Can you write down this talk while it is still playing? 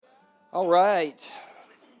All right.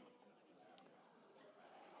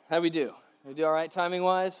 How we do? We do all right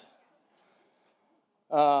timing-wise?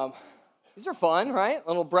 These are fun, right? A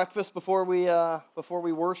little breakfast before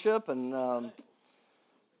we worship, and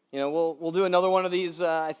we'll do another one of these.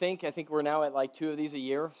 I think we're now at like 2 of these a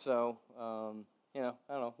year. So I don't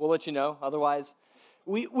know. We'll let you know. Otherwise,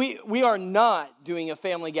 we are not doing a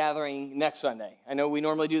family gathering next Sunday. I know we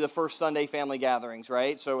normally do the first Sunday family gatherings,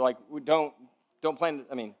 right? So like we don't plan.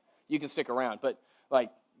 I mean, you can stick around, but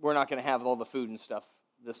like we're not going to have all the food and stuff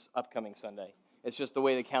this upcoming Sunday. It's just the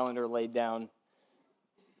way the calendar laid down.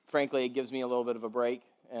 Frankly, it gives me a little bit of a break,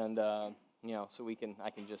 and so I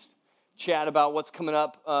can just chat about what's coming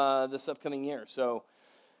up this upcoming year. So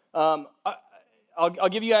I'll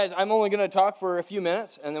give you guys. I'm only going to talk for a few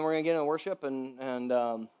minutes, and then we're going to get into worship and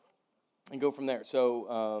go from there.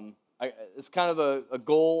 So it's kind of a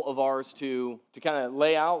goal of ours to kind of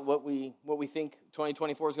lay out what we think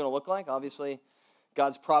 2024 is going to look like. Obviously,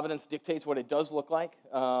 God's providence dictates what it does look like,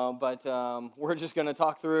 but we're just going to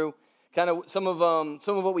talk through kind of some of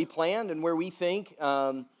what we planned and where we think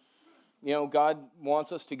God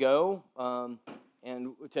wants us to go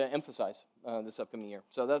and to emphasize this upcoming year.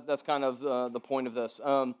 So that's kind of the point of this.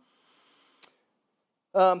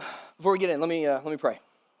 Before we get in, let me pray.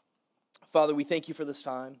 Father, we thank you for this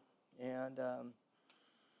time, and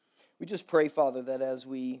we just pray, Father, that as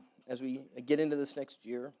we get into this next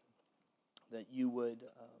year, that you would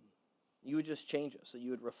just change us, that you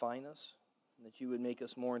would refine us, that you would make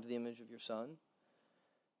us more into the image of your Son,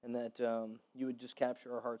 and that you would just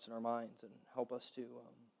capture our hearts and our minds and help us to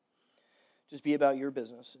just be about your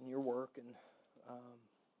business and your work. And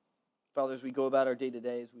Father, as we go about our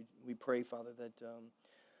day-to-day, we pray, Father, that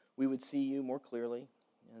we would see you more clearly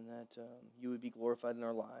and that you would be glorified in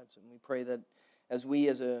our lives. And we pray that as we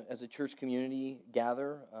as a church community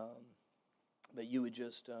gather, that you would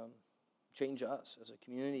just change us as a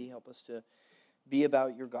community, help us to be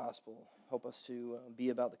about your gospel, help us to be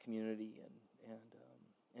about the community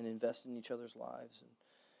and invest in each other's lives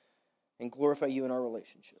and glorify you in our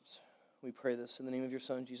relationships. We pray this in the name of your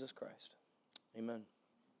Son, Jesus Christ. Amen.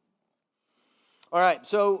 All right,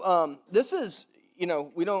 so this is, we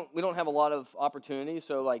don't have a lot of opportunities,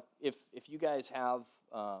 so like if you guys have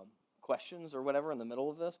questions or whatever in the middle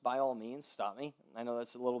of this, by all means, stop me. I know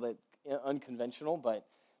that's a little bit unconventional, but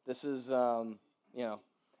this is,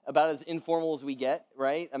 about as informal as we get,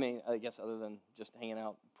 right? I mean, I guess other than just hanging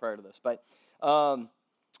out prior to this. But,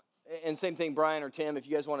 and same thing, Brian or Tim, if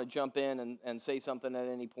you guys want to jump in and say something at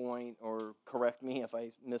any point or correct me if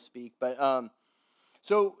I misspeak. But,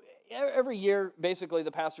 so every year, basically,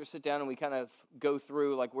 the pastors sit down and we kind of go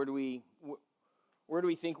through, like, where do we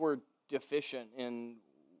think we're deficient in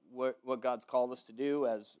what God's called us to do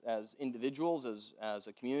as individuals, as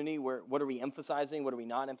a community? What are we emphasizing? What are we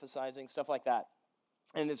not emphasizing? Stuff like that.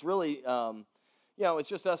 And it's really, it's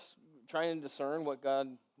just us trying to discern what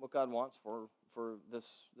God wants for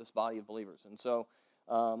this body of believers. And so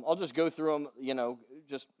I'll just go through them,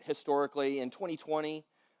 just historically. In 2020,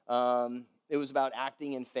 it was about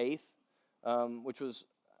acting in faith, which was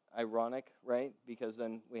ironic, right? Because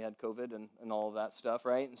then we had COVID and all of that stuff,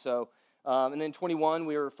 right? And so, and then 21,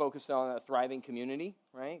 we were focused on a thriving community,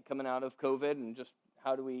 right? Coming out of COVID, and just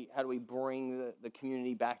how do we bring the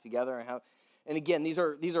community back together, and how. And again, these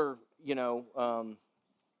are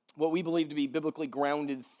what we believe to be biblically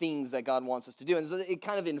grounded things that God wants us to do. And so it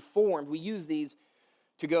kind of informed. We use these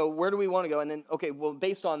to go, where do we want to go? And then, okay, well,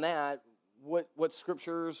 based on that, what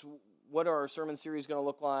scriptures, what are our sermon series going to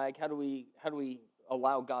look like? How do we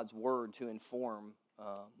allow God's word to inform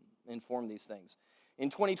these things?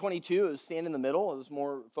 In 2022, it was stand in the middle. It was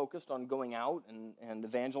more focused on going out and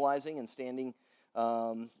evangelizing and standing,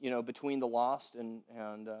 between the lost and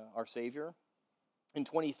our Savior. In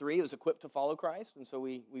 23, it was equipped to follow Christ, and so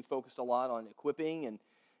we focused a lot on equipping,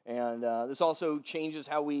 and this also changes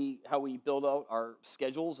how we build out our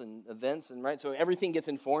schedules and events, and right. So everything gets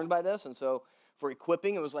informed by this, and so for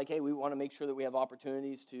equipping, it was like, hey, we want to make sure that we have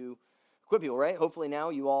opportunities to equip people, right? Hopefully now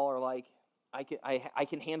you all are like, I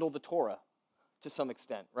can handle the Torah to some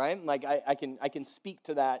extent, right? Like I can speak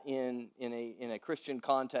to that in a Christian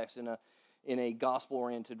context, in a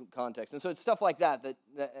gospel-oriented context, and so it's stuff like that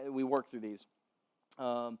we work through these.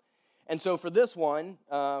 And so for this one,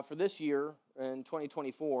 for this year, in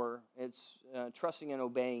 2024, it's trusting and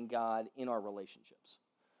obeying God in our relationships.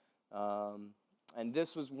 And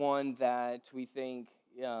this was one that we think,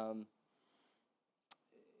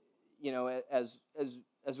 as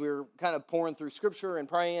we were kind of pouring through Scripture and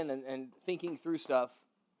praying and thinking through stuff,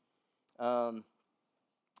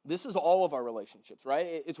 this is all of our relationships,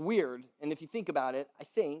 right? It's weird, and if you think about it, I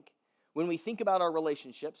think when we think about our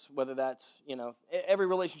relationships, whether that's, every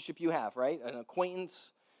relationship you have, right? An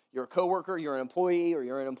acquaintance, you're a coworker, you're an employee, or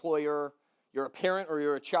you're an employer, you're a parent or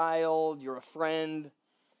you're a child, you're a friend.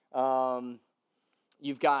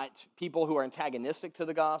 You've got people who are antagonistic to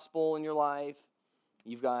the gospel in your life.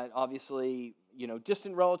 You've got, obviously,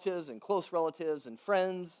 distant relatives and close relatives and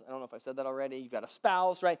friends. I don't know if I said that already. You've got a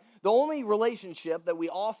spouse, right? The only relationship that we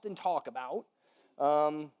often talk about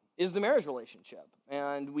is the marriage relationship.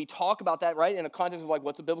 And we talk about that, right, in a context of, like,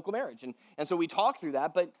 what's a biblical marriage? And so we talk through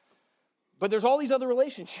that, but there's all these other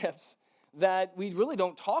relationships that we really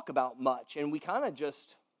don't talk about much. And we kind of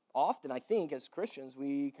just, often, I think, as Christians,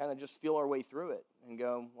 we kind of just feel our way through it and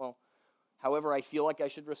go, well, however I feel like I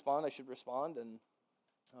should respond,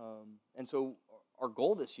 And so our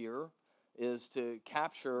goal this year is to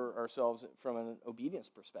capture ourselves from an obedience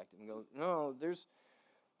perspective and go, no, there's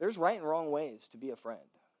right and wrong ways to be a friend.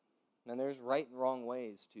 And there's right and wrong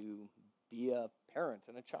ways to be a parent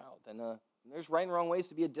and a child. And there's right and wrong ways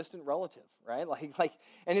to be a distant relative, right? Like,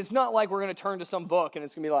 and it's not like we're going to turn to some book and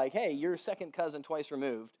it's going to be like, hey, your second cousin twice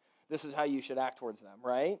removed. This is how you should act towards them,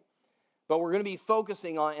 right? But we're going to be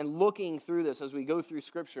focusing on and looking through this as we go through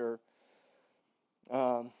Scripture.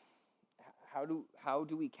 How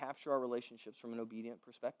do we capture our relationships from an obedient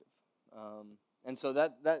perspective? And so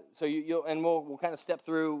we'll kind of step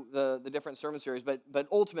through the different sermon series. But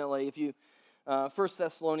ultimately, if you 1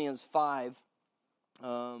 Thessalonians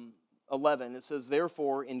 5:11, it says,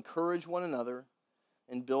 "Therefore, encourage one another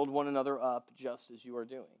and build one another up, just as you are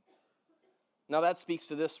doing." Now that speaks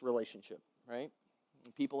to this relationship, right?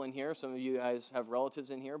 People in here, some of you guys have relatives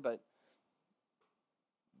in here, but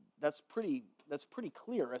that's pretty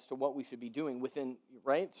clear as to what we should be doing within,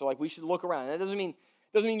 right? So, like, we should look around. And it doesn't mean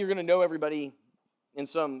you're going to know everybody in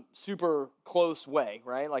some super close way,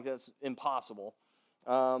 right? Like, that's impossible.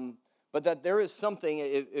 But that there is something,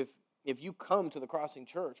 if you come to the Crossing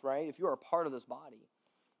Church, right? If you are a part of this body,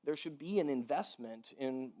 there should be an investment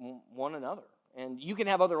in one another. And you can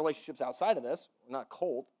have other relationships outside of this. We're not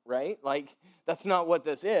cult, right? Like, that's not what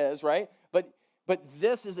this is, right? But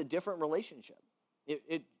this is a different relationship.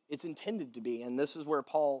 It's intended to be, and this is where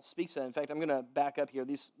Paul speaks of. In fact, I'm going to back up here.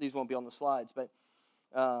 These won't be on the slides, but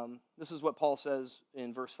this is what Paul says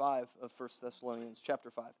in verse 5 of 1 Thessalonians chapter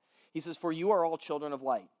 5. He says, "For you are all children of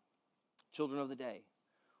light, children of the day.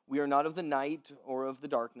 We are not of the night or of the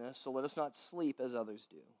darkness, so let us not sleep as others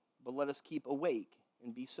do, but let us keep awake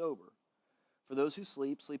and be sober. For those who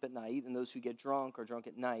sleep, sleep at night, and those who get drunk are drunk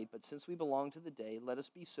at night. But since we belong to the day, let us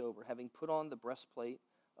be sober, having put on the breastplate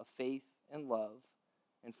of faith and love,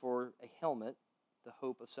 and for a helmet, the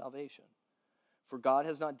hope of salvation. For God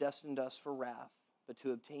has not destined us for wrath, but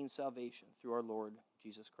to obtain salvation through our Lord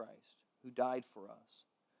Jesus Christ, who died for us,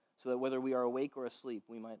 so that whether we are awake or asleep,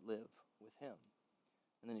 we might live with him."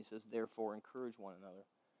 And then he says, "Therefore, encourage one another."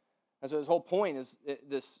 And so his whole point is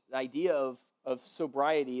this idea of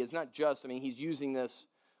sobriety is not just, he's using this,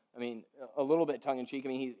 a little bit tongue-in-cheek.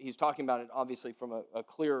 He's talking about it, obviously, from a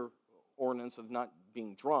clear ordinance of not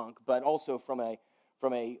being drunk, but also from a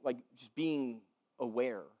like, just being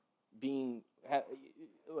aware, being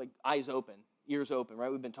like eyes open, ears open,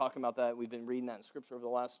 right? We've been talking about that. We've been reading that in Scripture over the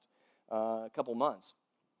last couple months.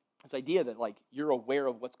 This idea that, like, you're aware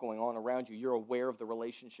of what's going on around you. You're aware of the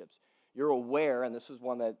relationships. You're aware, and this is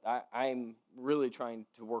one that I'm really trying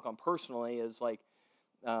to work on personally, is like,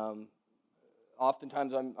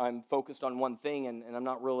 oftentimes I'm focused on one thing, and I'm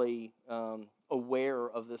not really aware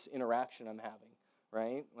of this interaction I'm having,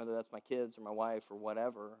 right? Whether that's my kids or my wife or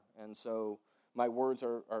whatever. And so my words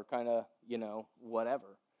are kind of,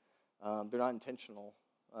 whatever. They're not intentional.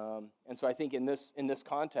 And so I think in this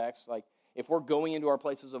context, like, if we're going into our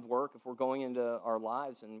places of work, if we're going into our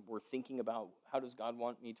lives and we're thinking about how does God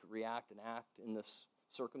want me to react and act in this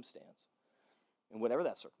circumstance, and whatever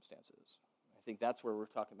that circumstance is, I think that's where we're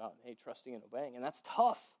talking about, hey, trusting and obeying. And that's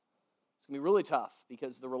tough. It's going to be really tough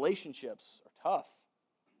because the relationships are tough.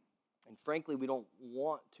 And frankly, we don't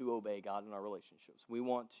want to obey God in our relationships. We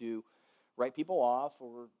want to write people off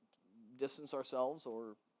or distance ourselves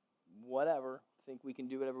or whatever, think we can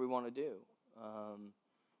do whatever we want to do.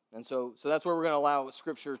 And so that's where we're going to allow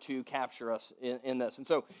Scripture to capture us in this. And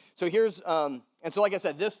so here's, and so like I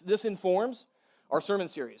said, this informs our sermon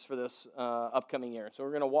series for this upcoming year. So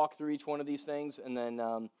we're going to walk through each one of these things, and then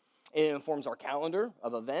it informs our calendar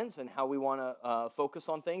of events and how we want to focus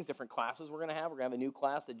on things, different classes we're going to have. We're going to have a new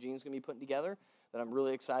class that Gene's going to be putting together that I'm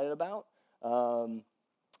really excited about.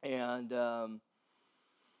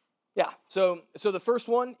 So the first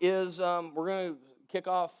one is we're going to kick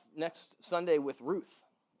off next Sunday with Ruth.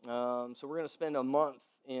 So we're going to spend a month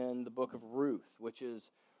in the book of Ruth, which is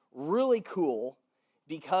really cool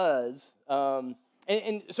because,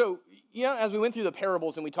 and so, as we went through the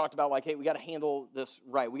parables and we talked about like, hey, we got to handle this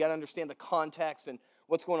right. We got to understand the context and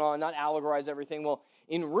what's going on, not allegorize everything. Well,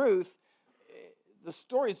 in Ruth, the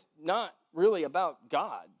story's not really about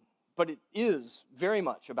God, but it is very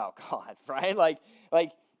much about God, right? Like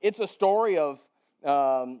it's a story of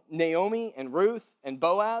Naomi and Ruth and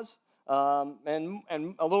Boaz and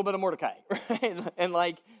a little bit of Mordecai, right? And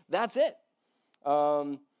like that's it.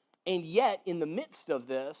 And yet, in the midst of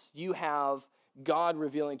this, you have God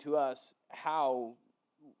revealing to us how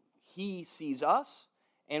he sees us,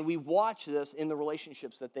 and we watch this in the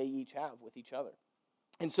relationships that they each have with each other.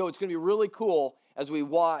 And so it's going to be really cool as we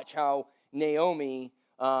watch how Naomi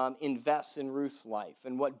invests in Ruth's life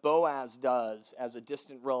and what Boaz does as a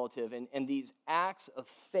distant relative, and these acts of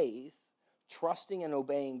faith, trusting and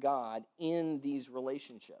obeying God in these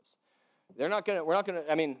relationships. We're not going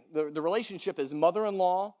to, the relationship is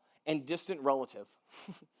mother-in-law and distant relative.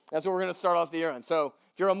 That's what we're going to start off the year on. So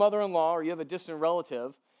if you're a mother-in-law or you have a distant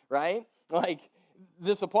relative, right, like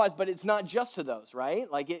this applies, but it's not just to those, right?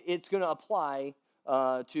 Like it's going to apply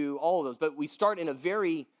to all of those. But we start in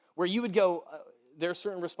where you would go, there's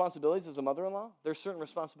certain responsibilities as a mother-in-law, there's certain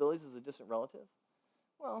responsibilities as a distant relative.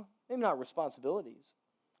 Well, maybe not responsibilities,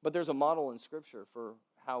 but there's a model in Scripture for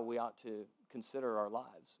how we ought to consider our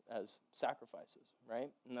lives as sacrifices,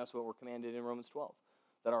 right? And that's what we're commanded in Romans 12,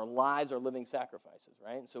 that our lives are living sacrifices,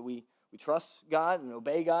 right? And so we trust God and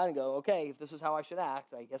obey God and go, okay, if this is how I should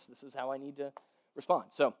act, I guess this is how I need to respond.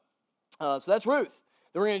 So that's Ruth.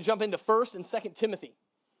 Then we're going to jump into 1st and 2nd Timothy.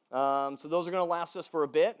 So those are going to last us for a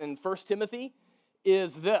bit. And 1 Timothy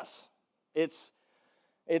is this. It's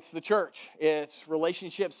the church. It's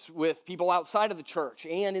relationships with people outside of the church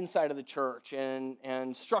and inside of the church,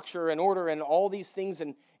 and structure and order and all these things,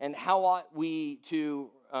 and how ought we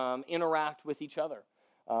to interact with each other.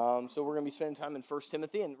 So we're going to be spending time in 1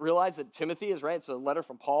 Timothy, and realize that Timothy is, right, it's a letter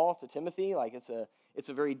from Paul to Timothy. Like it's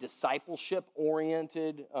a very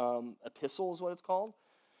discipleship-oriented epistle is what it's called.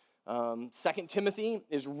 2 Timothy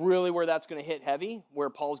is really where that's going to hit heavy, where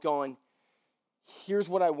Paul's going, here's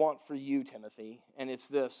what I want for you, Timothy, and it's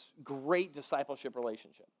this great discipleship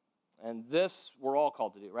relationship. And this we're all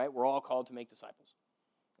called to do, right? We're all called to make disciples.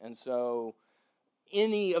 And so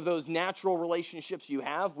any of those natural relationships you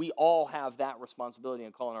have, we all have that responsibility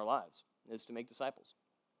and call in our lives, is to make disciples.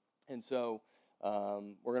 And so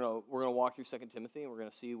we're gonna walk through 2 Timothy, and we're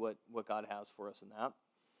gonna see what God has for us in that.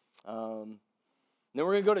 Then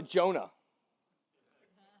we're gonna go to Jonah,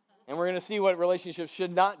 and we're gonna see what relationships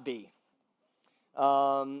should not be.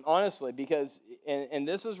 Honestly, because and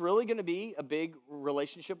this is really going to be a big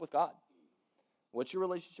relationship with God. What's your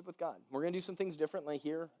relationship with God? We're going to do some things differently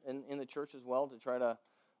here in the church as well to try to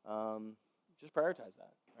just prioritize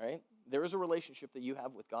that, right? There is a relationship that you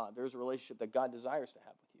have with God. There is a relationship that God desires to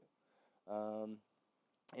have with you.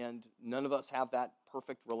 And none of us have that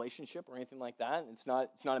perfect relationship or anything like that. It's not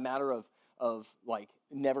a matter of like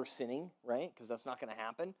never sinning, right? Because that's not going to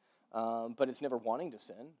happen. But it's never wanting to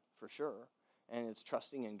sin, for sure. And it's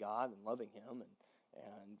trusting in God and loving him and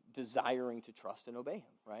desiring to trust and obey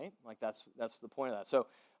him, right? Like that's the point of that. So,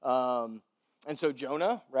 and so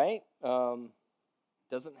Jonah, right,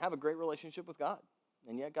 doesn't have a great relationship with God.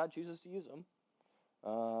 And yet God chooses to use him.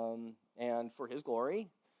 And for his glory.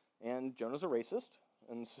 And Jonah's a racist.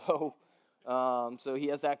 And so, so he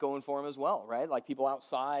has that going for him as well, right? Like people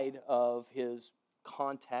outside of his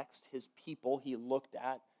context, his people, he looked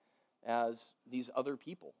at as these other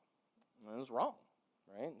people. And it was wrong,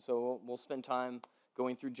 right? So we'll spend time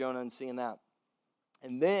going through Jonah and seeing that.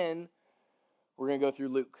 And then we're going to go through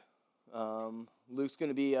Luke. Luke's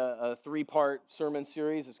going to be a 3-part sermon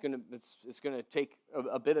series. It's going to take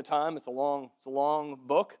a bit of time. It's a long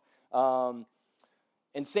book.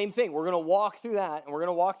 And same thing, we're going to walk through that, and we're going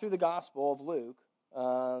to walk through the Gospel of Luke.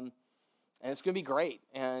 And it's going to be great.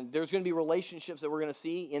 And there's going to be relationships that we're going to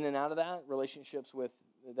see in and out of that, relationships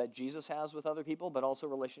that Jesus has with other people, but also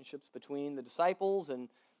relationships between the disciples and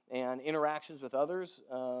interactions with others.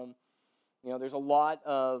 There's a lot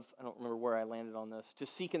of, I don't remember where I landed on this, to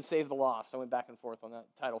seek and save the lost. I went back and forth on that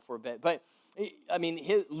title for a bit. But,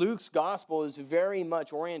 Luke's gospel is very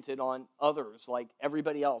much oriented on others, like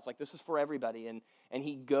everybody else. Like this is for everybody. And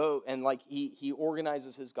he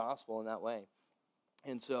organizes his gospel in that way.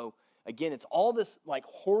 And so, again, it's all this like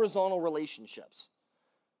horizontal relationships.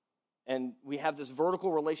 And we have this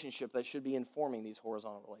vertical relationship that should be informing these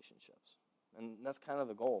horizontal relationships. And that's kind of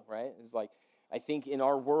the goal, right? It's like, I think in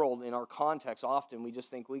our world, in our context, often we just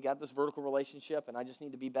think we got this vertical relationship and I just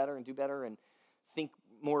need to be better and do better and think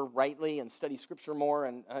more rightly and study Scripture more,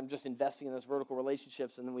 and I'm just investing in those vertical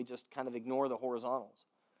relationships, and then we just kind of ignore the horizontals.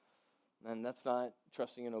 And that's not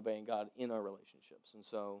trusting and obeying God in our relationships. And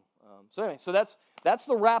so, anyway, so that's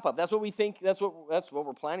the wrap up. That's what we think. That's what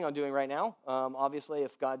we're planning on doing right now. Obviously,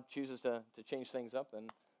 if God chooses to change things up, then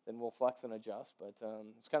we'll flex and adjust. But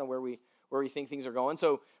it's kind of where we think things are going.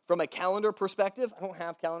 So, from a calendar perspective, I don't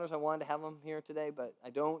have calendars. I wanted to have them here today, but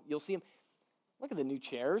I don't. You'll see them. Look at the new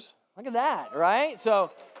chairs. Look at that, right?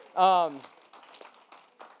 So,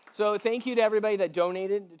 so thank you to everybody that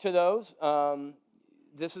donated to those.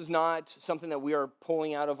 This is not something that we are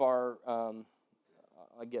pulling out of our,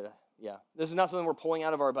 this is not something we're pulling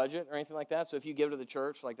out of our budget or anything like that. So if you give to the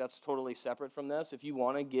church, like that's totally separate from this. If you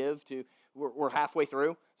want to give to, we're halfway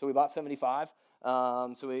through, so we bought 75.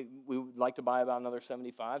 So we would like to buy about another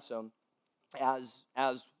 75. So as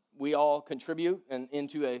we all contribute and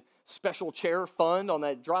into a special chair fund on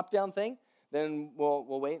that drop down thing, then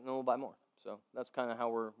we'll wait and then we'll buy more. So that's kind of how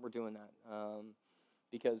we're doing that,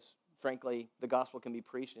 because frankly, the gospel can be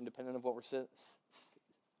preached independent of what we're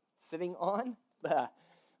sitting on.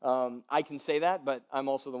 I can say that, but I'm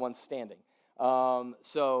also the one standing.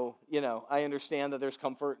 So, I understand that there's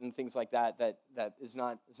comfort and things like that is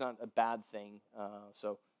not a bad thing.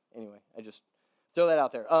 So anyway, I just throw that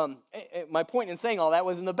out there. My point in saying all that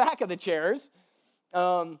was in the back of the chairs.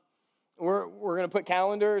 We're going to put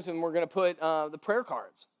calendars and we're going to put the prayer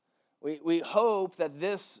cards. We hope that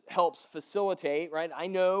this helps facilitate, right? I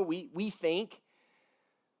know we think,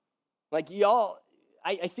 like y'all,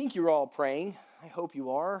 I think you're all praying. I hope you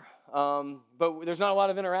are. But there's not a lot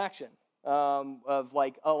of interaction of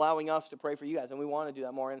like allowing us to pray for you guys. And we want to do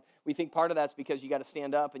that more. And we think part of that's because you got to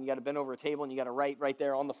stand up and you got to bend over a table and you got to write right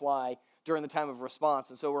there on the fly during the time of response.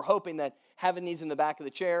 And so we're hoping that having these in the back of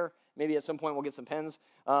the chair, maybe at some point we'll get some pens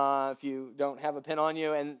if you don't have a pen on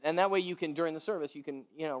you. And that way you can, during the service, you can,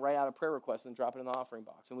 write out a prayer request and drop it in the offering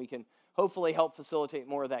box. And we can hopefully help facilitate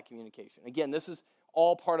more of that communication. Again, this is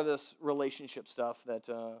all part of this relationship stuff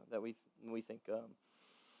that we think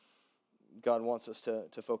God wants us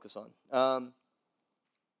to focus on.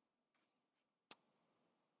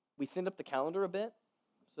 We thinned up the calendar a bit.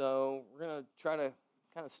 So we're going to try to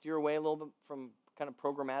kind of steer away a little bit from kind of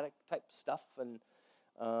programmatic type stuff. And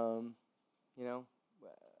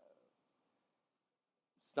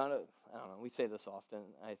it's not I don't know, we say this often,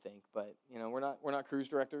 I think, but we're not cruise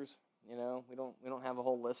directors. We don't have a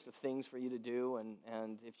whole list of things for you to do,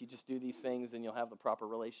 and if you just do these things, then you'll have the proper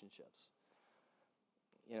relationships.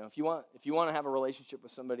 If you want to have a relationship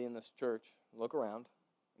with somebody in this church, look around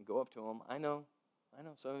and go up to them. I know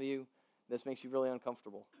some of you, this makes you really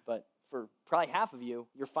uncomfortable, but for probably half of you,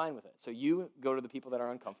 you're fine with it. So you go to the people that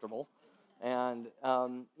are uncomfortable. And,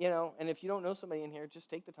 and if you don't know somebody in here, just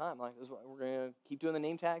take the time. Like, this is what we're going to keep doing the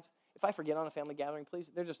name tags. If I forget on a family gathering, please,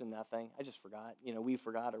 they're just in that thing. I just forgot, we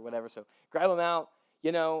forgot or whatever. So grab them out,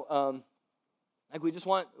 like we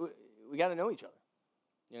got to know each other.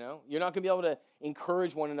 You're not going to be able to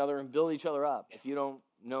encourage one another and build each other up if you don't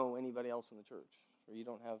know anybody else in the church or you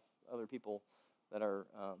don't have other people that are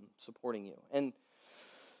supporting you. And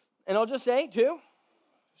I'll just say, too,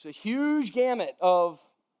 there's a huge gamut of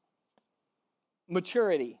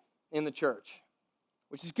maturity in the church,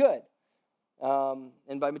 which is good.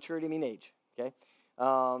 And by maturity, I mean age, okay?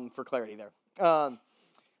 For clarity there.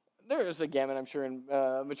 There's a gamut, I'm sure, in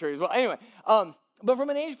maturity as well. Anyway, but from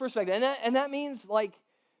an age perspective, and that means, like,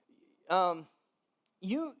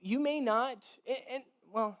 you may not,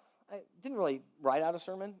 I didn't really write out a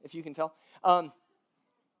sermon, if you can tell.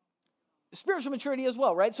 Spiritual maturity as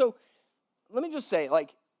well, right? So let me just say,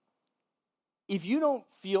 like, if you don't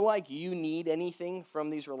feel like you need anything from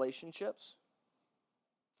these relationships,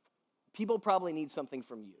 people probably need something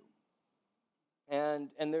from you. And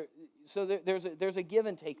there's a give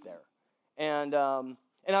and take there. And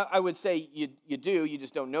I would say you do, you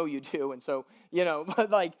just don't know you do. And so,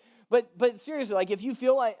 but seriously, like, if you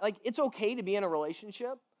feel like it's okay to be in a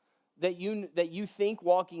relationship that you think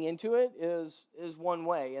walking into it is one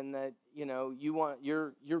way, and that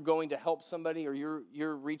you're going to help somebody or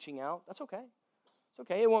you're reaching out, that's okay. It's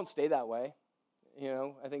okay. It won't stay that way.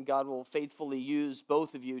 I think God will faithfully use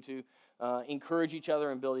both of you to encourage each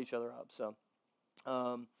other and build each other up.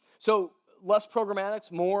 So less programmatics,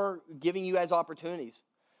 more giving you guys opportunities.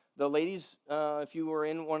 The ladies, if you were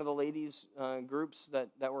in one of the ladies groups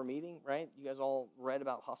that were meeting, right? You guys all read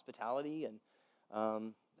about hospitality, and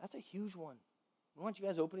that's a huge one. We want you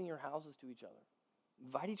guys opening your houses to each other.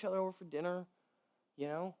 Invite each other over for dinner,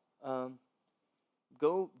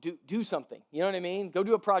 go do something. You know what I mean? Go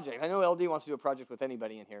do a project. I know LD wants to do a project with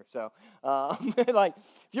anybody in here. So, like,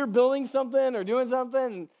 if you're building something or doing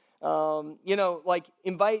something, like,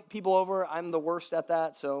 invite people over. I'm the worst at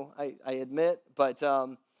that, so I admit.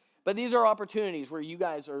 But these are opportunities where you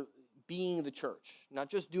guys are being the church, not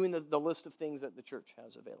just doing the list of things that the church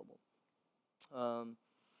has available.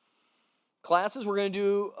 Classes, we're going to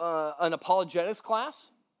do an apologetics class.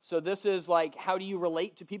 So this is like, how do you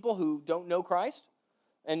relate to people who don't know Christ?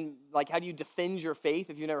 And like, how do you defend your faith?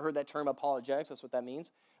 If you've never heard that term, apologetics, that's what that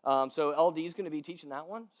means. So LD is going to be teaching that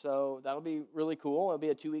one. So that'll be really cool. It'll be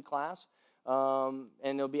a 2-week class. And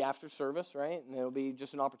it'll be after service, right? And it'll be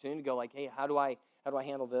just an opportunity to go like, hey, how do I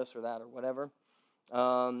handle this or that or whatever?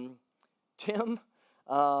 Tim,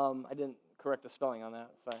 I didn't correct the spelling on that.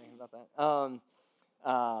 Sorry about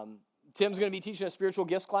that. Tim's going to be teaching a spiritual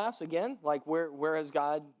gifts class again, like where has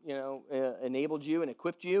God, enabled you and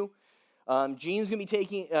equipped you. Gene's going to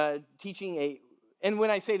be teaching and when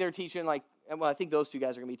I say they're teaching, like, well, I think those two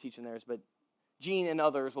guys are going to be teaching theirs, but Gene and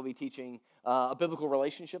others will be teaching a biblical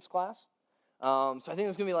relationships class. So I think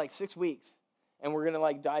it's going to be like 6 weeks, and we're going to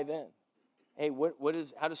like dive in. Hey,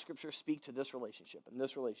 how does Scripture speak to this relationship and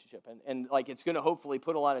this relationship? And like it's going to hopefully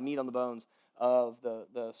put a lot of meat on the bones of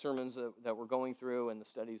the sermons that we're going through and the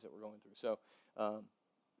studies that we're going through. So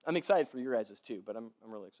I'm excited for your guys' too, but I'm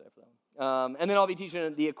really excited for that one. And then I'll be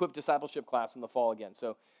teaching the Equipped Discipleship class in the fall again.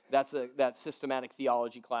 So that's that systematic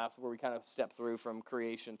theology class where we kind of step through from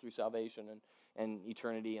creation through salvation and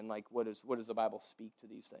eternity and like what does the Bible speak to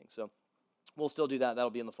these things. So we'll still do that.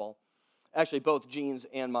 That'll be in the fall. Actually, both Gene's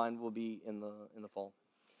and mine will be in the fall.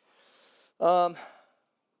 All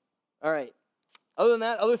right. Other than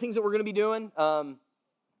that, other things that we're going to be doing,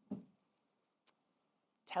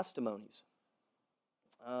 testimonies.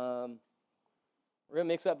 We're going to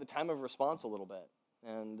mix up the time of response a little bit.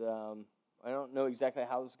 And I don't know exactly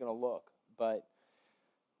how this is going to look, but,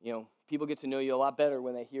 people get to know you a lot better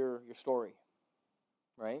when they hear your story,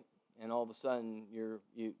 right? And all of a sudden,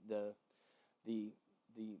 the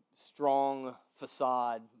strong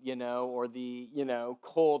facade, or the,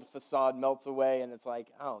 cold facade melts away, and it's like,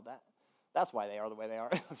 oh, that's why they are the way they are.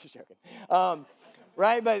 I'm just joking.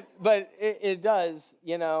 Right? But it does,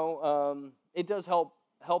 it does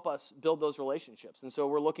help us build those relationships. And so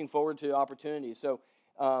we're looking forward to opportunities. So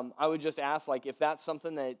I would just ask, like, if that's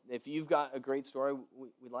something that, if you've got a great story,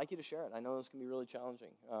 we'd like you to share it. I know this can be really challenging.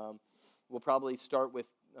 We'll probably start with,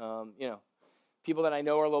 people that I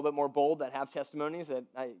know are a little bit more bold that have testimonies that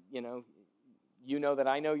that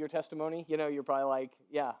I know your testimony. You're probably like,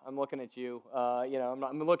 yeah, I'm looking at you.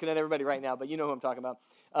 I'm looking at everybody right now, but you know who I'm talking about.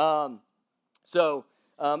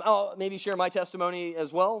 I'll maybe share my testimony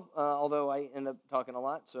as well, although I end up talking a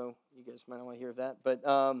lot, so you guys might not want to hear that. But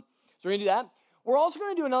so we're going to do that. We're also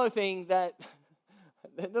going to do another thing that,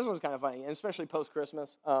 this one's kind of funny, and especially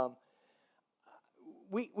post-Christmas.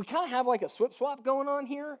 We kind of have like a SWIP swap going on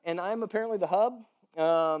here, and I'm apparently the hub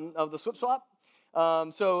of the SWIP swap.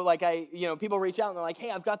 So like people reach out and they're like,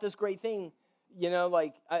 hey, I've got this great thing,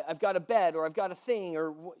 I've got a bed or I've got a thing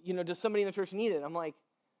or, does somebody in the church need it? I'm like,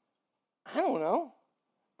 I don't know.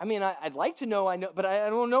 I mean, I'd like to know, but I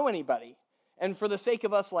don't know anybody. And for the sake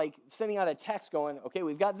of us like sending out a text going, okay,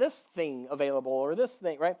 we've got this thing available or this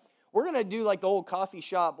thing, right? We're going to do like the old coffee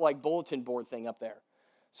shop like bulletin board thing up there.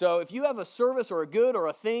 So if you have a service or a good or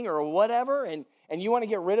a thing or whatever and you want to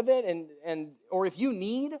get rid of it or if you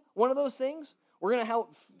need one of those things, we're going to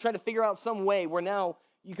try to figure out some way where now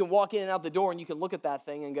you can walk in and out the door and you can look at that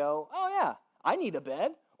thing and go, oh yeah, I need a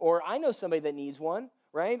bed, or I know somebody that needs one,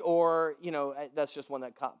 right? Or, that's just one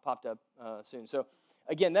that popped up soon. So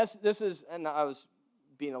again, this is, and I was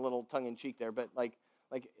being a little tongue-in-cheek there, but like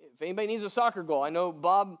if anybody needs a soccer goal, I know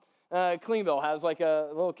Bob Cleanville has like a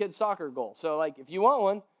little kid's soccer goal. So like if you want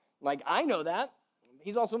one, like I know that.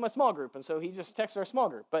 He's also in my small group, and so he just texts our small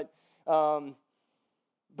group. But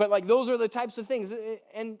like those are the types of things.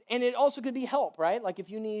 And it also could be help, right? Like if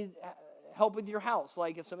you need help with your house,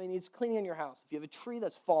 like if somebody needs cleaning in your house, if you have a tree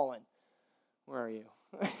that's fallen, where are you?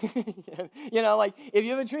 Like if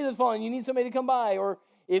you have a tree that's fallen, you need somebody to come by, or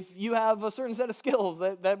if you have a certain set of skills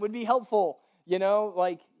that would be helpful,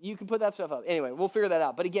 like you can put that stuff up. Anyway, we'll figure that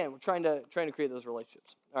out. But again, we're trying to create those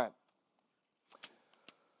relationships. All right.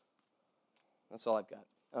 That's all I've got.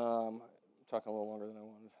 I'm talking a little longer than I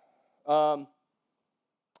wanted.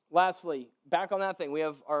 Lastly, back on that thing, we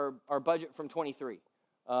have our budget from 23.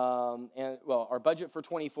 Our budget for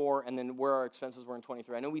 24, and then where our expenses were in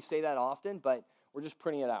 23. I know we say that often, but we're just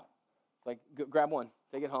printing it out. It's like, grab one,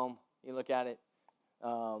 take it home, you look at it,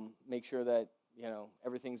 make sure that,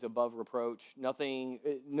 everything's above reproach.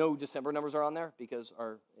 No December numbers are on there because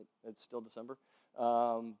it's still December.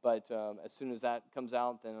 But as soon as that comes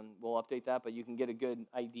out, then we'll update that. But you can get a good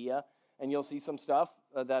idea, and you'll see some stuff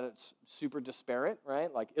that it's super disparate,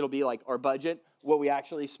 right? Like it'll be like our budget, what we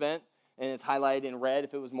actually spent, and it's highlighted in red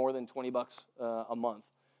if it was more than $20 a month.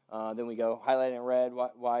 Then we go highlighted in red.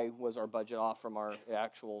 Why was our budget off from our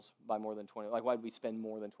actuals by more than 20? Like, why did we spend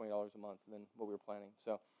more than $20 a month than what we were planning?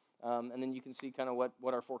 So, and then you can see kind of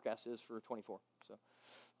what our forecast is for 24. So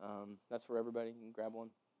that's for everybody. You can grab one.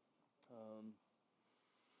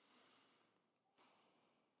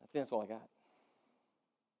 I think that's all I got.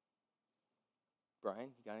 Brian,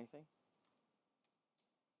 you got anything?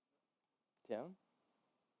 Tim?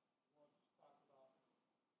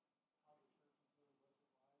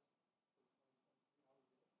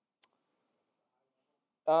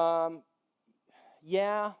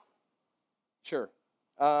 Yeah, sure.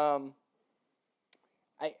 So,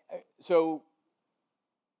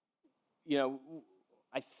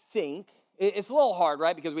 I think it's a little hard,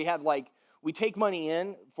 right? Because we take money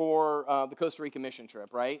in for the Costa Rica mission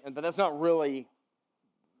trip, right? But that's not really,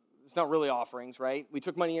 it's not really offerings, right? We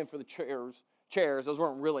took money in for the chairs. Those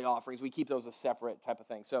weren't really offerings. We keep those a separate type of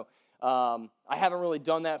thing. So I haven't really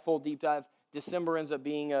done that full deep dive. December ends up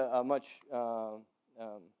being a much,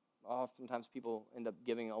 oftentimes people end up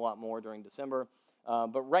giving a lot more during December.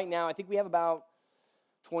 But right now, I think we have about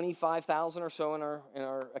 25,000 or so in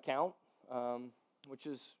our account, which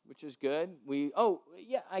is good.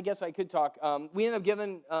 I guess I could talk. We ended up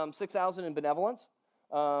giving 6,000 in benevolence.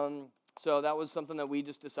 So that was something that we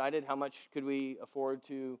just decided how much could we afford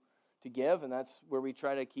to give, and that's where we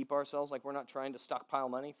try to keep ourselves. Like, we're not trying to stockpile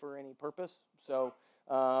money for any purpose. So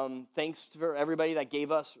thanks for everybody that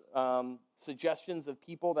gave us suggestions of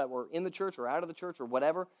people that were in the church or out of the church or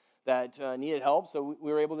whatever that needed help. So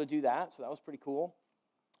we were able to do that. So that was pretty cool.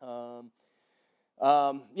 So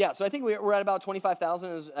I think we're at about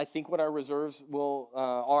 25,000 is I think what our reserves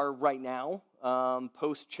are right now,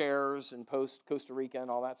 post chairs and post Costa Rica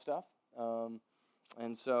and all that stuff.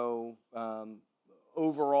 And so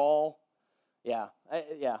overall, I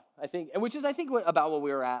think, which is I think about what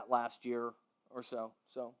we were at last year or so.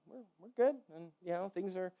 So we're good, and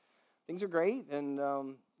things are great, and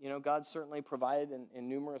God's certainly provided in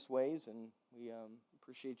numerous ways, and we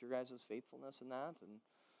appreciate your guys' faithfulness in that, and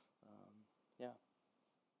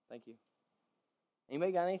thank you.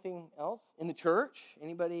 Anybody got anything else in the church?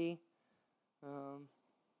 Anybody?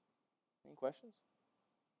 Any questions?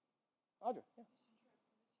 Audrey, yeah.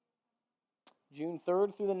 June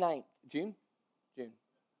 3rd through the 9th. June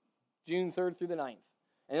 3rd through the 9th.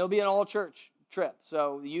 And it'll be an all-church trip.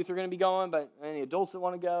 So the youth are going to be going, but any adults that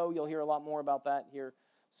want to go, you'll hear a lot more about that here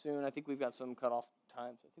soon. I think we've got some cutoff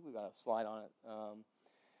times. I think we've got a slide on it.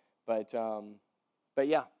 But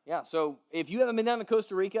yeah. So if you haven't been down to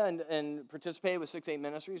Costa Rica and participated with 6-8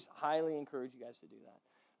 Ministries, highly encourage you guys to do that.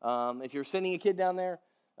 If you're sending a kid down there,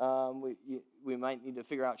 we might need to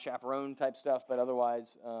figure out chaperone type stuff, but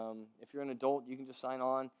otherwise, if you're an adult, you can just sign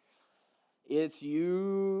on. It's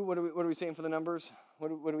you. What are we saying for the numbers? What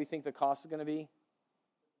do we think the cost is going to be?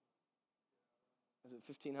 Is it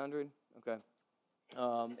 $1,500? Okay.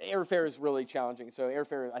 Airfare is really challenging. So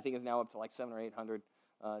airfare, I think, is now up to like $700 or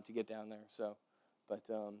 $800 to get down there. So, but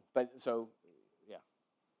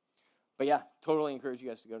yeah, totally encourage you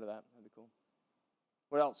guys to go to that. That'd be cool.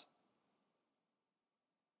 What else?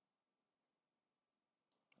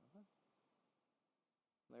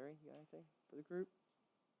 Larry, you got anything for the group?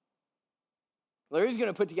 Larry's going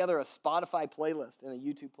to put together a Spotify playlist and a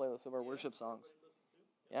YouTube playlist of our worship songs.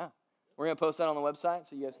 Yeah. We're going to post that on the website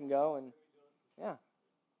so you guys can go, and so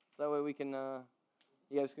that way we can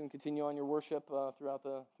you guys can continue on your worship throughout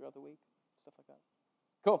the week, stuff like that.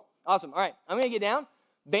 Cool. Awesome. All right. I'm going to get down.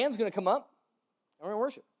 Band's going to come up, and we're going to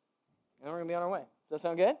worship. And we're going to be on our way. Does that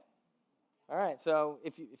sound good? All right. So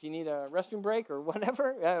if you need a restroom break or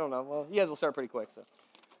whatever, I don't know. Well, you guys will start pretty quick, so.